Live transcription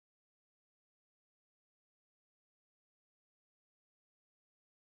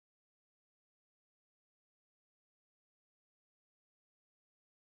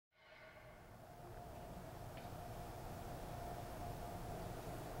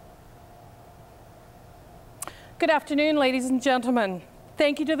Good afternoon, ladies and gentlemen.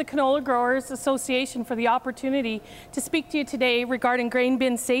 Thank you to the Canola Growers Association for the opportunity to speak to you today regarding grain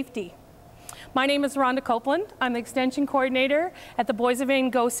bin safety. My name is Rhonda Copeland. I'm the Extension Coordinator at the Boissevain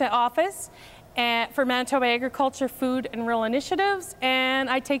GOSA office for Manitoba Agriculture, Food and Rural Initiatives, and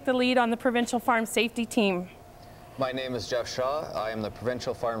I take the lead on the Provincial Farm Safety Team. My name is Jeff Shaw. I am the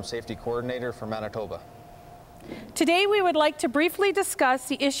Provincial Farm Safety Coordinator for Manitoba. Today we would like to briefly discuss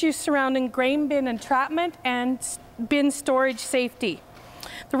the issues surrounding grain bin entrapment and bin storage safety.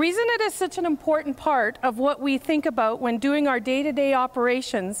 The reason it is such an important part of what we think about when doing our day-to-day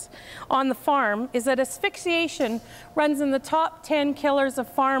operations on the farm is that asphyxiation runs in the top 10 killers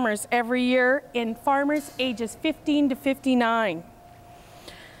of farmers every year in farmers ages 15 to 59.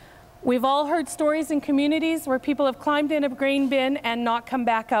 We've all heard stories in communities where people have climbed in a grain bin and not come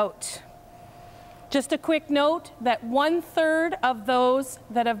back out. Just a quick note that 1/3 of those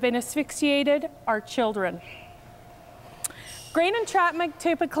that have been asphyxiated are children. Grain entrapment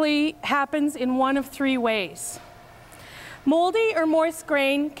typically happens in one of three ways. Moldy or moist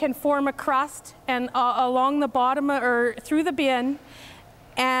grain can form a crust and along the bottom or through the bin,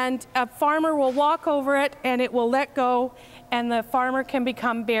 and a farmer will walk over it and it will let go and the farmer can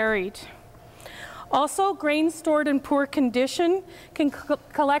become buried. Also, grain stored in poor condition can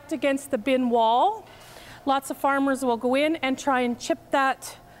collect against the bin wall. Lots of farmers will go in and try and chip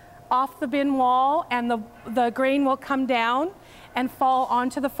that off the bin wall, and the grain will come down and fall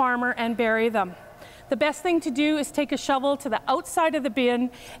onto the farmer and bury them. The best thing to do is take a shovel to the outside of the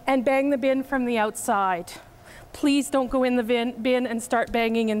bin and bang the bin from the outside. Please don't go in the bin and start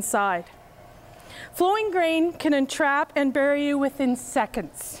banging inside. Flowing grain can entrap and bury you within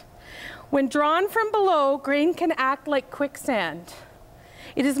seconds. When drawn from below, grain can act like quicksand.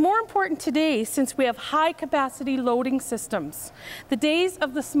 It is more important today since we have high capacity loading systems. The days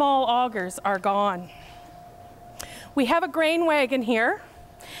of the small augers are gone. We have a grain wagon here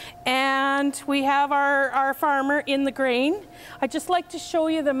and we have our farmer in the grain. I'd just like to show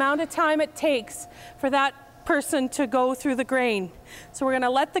you the amount of time it takes for that person to go through the grain. So we're going to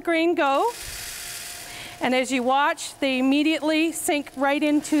let the grain go, and as you watch, they immediately sink right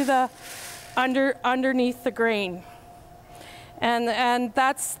into the underneath the grain. And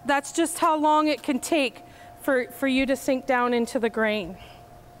that's just how long it can take for you to sink down into the grain.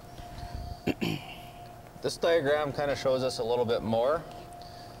 This diagram kind of shows us a little bit more.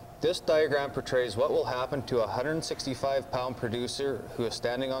 This diagram portrays what will happen to a 165-pound producer who is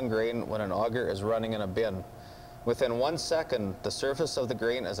standing on grain when an auger is running in a bin. Within 1 second, the surface of the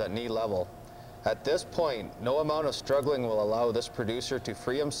grain is at knee level. At this point, no amount of struggling will allow this producer to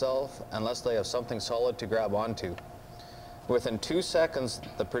free himself unless they have something solid to grab onto. Within 2 seconds,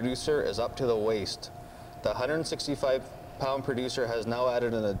 the producer is up to the waist. The 165-pound producer has now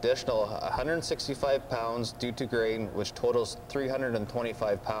added an additional 165 pounds due to grain, which totals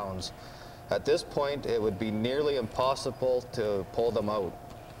 325 pounds. At this point, it would be nearly impossible to pull them out.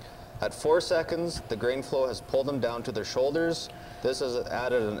 At 4 seconds, the grain flow has pulled them down to their shoulders. This has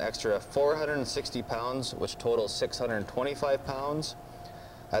added an extra 460 pounds, which totals 625 pounds.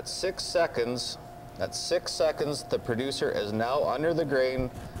 At 6 seconds, the producer is now under the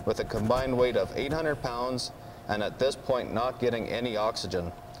grain with a combined weight of 800 pounds, and at this point not getting any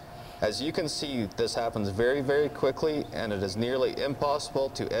oxygen. As you can see, this happens very, very quickly, and it is nearly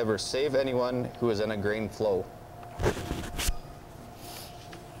impossible to ever save anyone who is in a grain flow.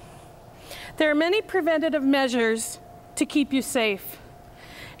 There are many preventative measures to keep you safe.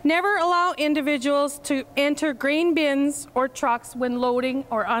 Never allow individuals to enter grain bins or trucks when loading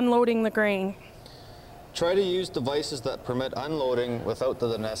or unloading the grain. Try to use devices that permit unloading without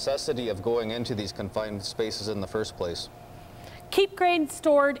the necessity of going into these confined spaces in the first place. Keep grain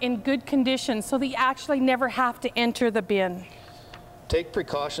stored in good condition so that you actually never have to enter the bin. Take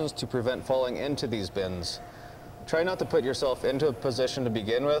precautions to prevent falling into these bins. Try not to put yourself into a position to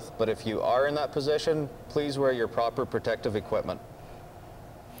begin with, but if you are in that position, please wear your proper protective equipment.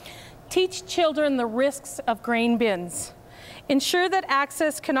 Teach children the risks of grain bins. Ensure that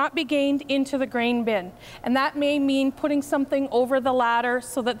access cannot be gained into the grain bin, and that may mean putting something over the ladder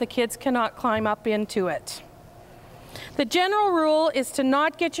so that the kids cannot climb up into it. The general rule is to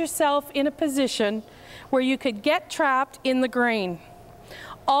not get yourself in a position where you could get trapped in the grain.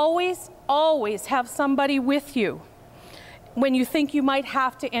 Always, always have somebody with you when you think you might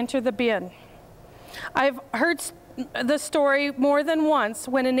have to enter the bin. I've heard the story more than once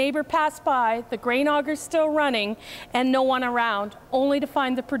when a neighbor passed by, the grain auger still running and no one around, only to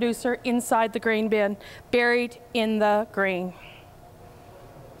find the producer inside the grain bin, buried in the grain.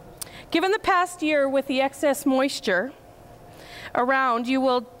 Given the past year with the excess moisture, around,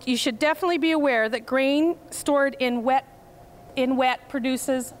 you should definitely be aware that grain stored in wet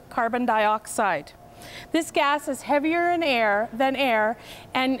produces carbon dioxide. This gas is heavier than air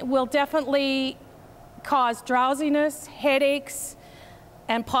and will definitely cause drowsiness, headaches,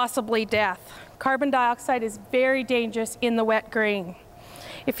 and possibly death. Carbon dioxide is very dangerous in the wet grain.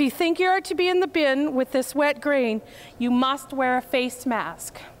 If you think you are to be in the bin with this wet grain, you must wear a face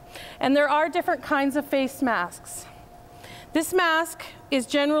mask. And there are different kinds of face masks. This mask is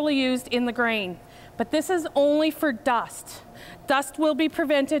generally used in the grain, but this is only for dust. Dust will be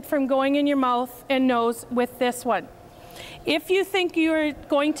prevented from going in your mouth and nose with this one. If you think you're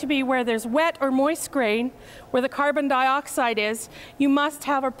going to be where there's wet or moist grain, where the carbon dioxide is, you must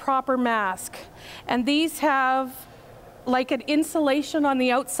have a proper mask. And these have like an insulation on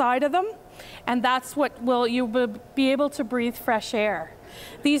the outside of them, and that's what you will be able to breathe fresh air.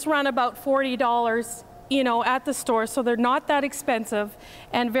 These run about $40, at the store, so they're not that expensive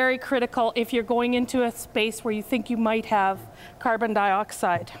and very critical if you're going into a space where you think you might have carbon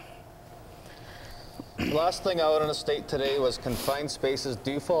dioxide. The last thing I want to state today was confined spaces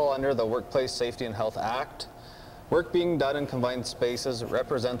do fall under the Workplace Safety and Health Act. Work being done in confined spaces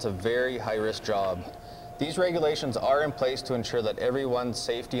represents a very high-risk job. These regulations are in place to ensure that everyone's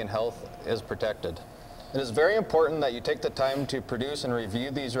safety and health is protected. It is very important that you take the time to produce and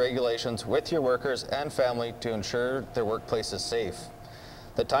review these regulations with your workers and family to ensure their workplace is safe.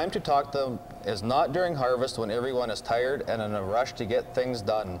 The time to talk to them is not during harvest when everyone is tired and in a rush to get things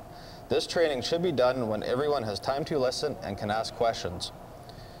done. This training should be done when everyone has time to listen and can ask questions.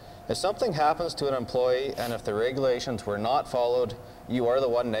 If something happens to an employee and if the regulations were not followed, you are the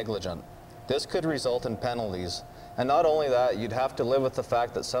one negligent. This could result in penalties. And not only that, you'd have to live with the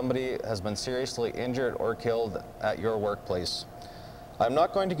fact that somebody has been seriously injured or killed at your workplace. I'm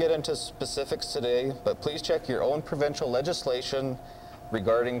not going to get into specifics today, but please check your own provincial legislation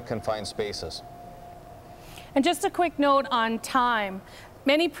regarding confined spaces. And just a quick note on time.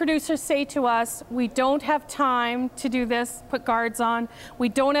 Many producers say to us, we don't have time to do this, put guards on. We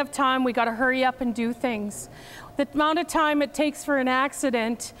don't have time, we got to hurry up and do things. The amount of time it takes for an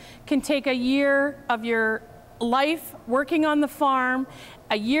accident can take a year of your life working on the farm,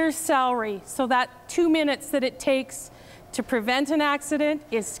 a year's salary. So that 2 minutes that it takes to prevent an accident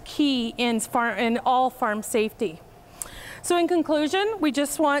is key in all farm safety. So in conclusion, we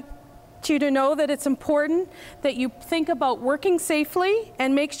just want you to know that it's important that you think about working safely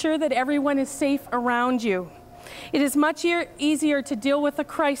and make sure that everyone is safe around you. It is much easier to deal with a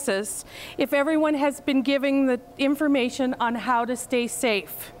crisis if everyone has been given the information on how to stay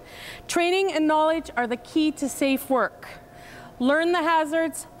safe. Training and knowledge are the key to safe work. Learn the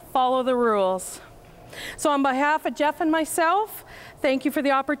hazards, follow the rules. So on behalf of Jeff and myself, thank you for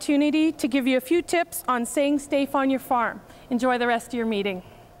the opportunity to give you a few tips on staying safe on your farm. Enjoy the rest of your meeting.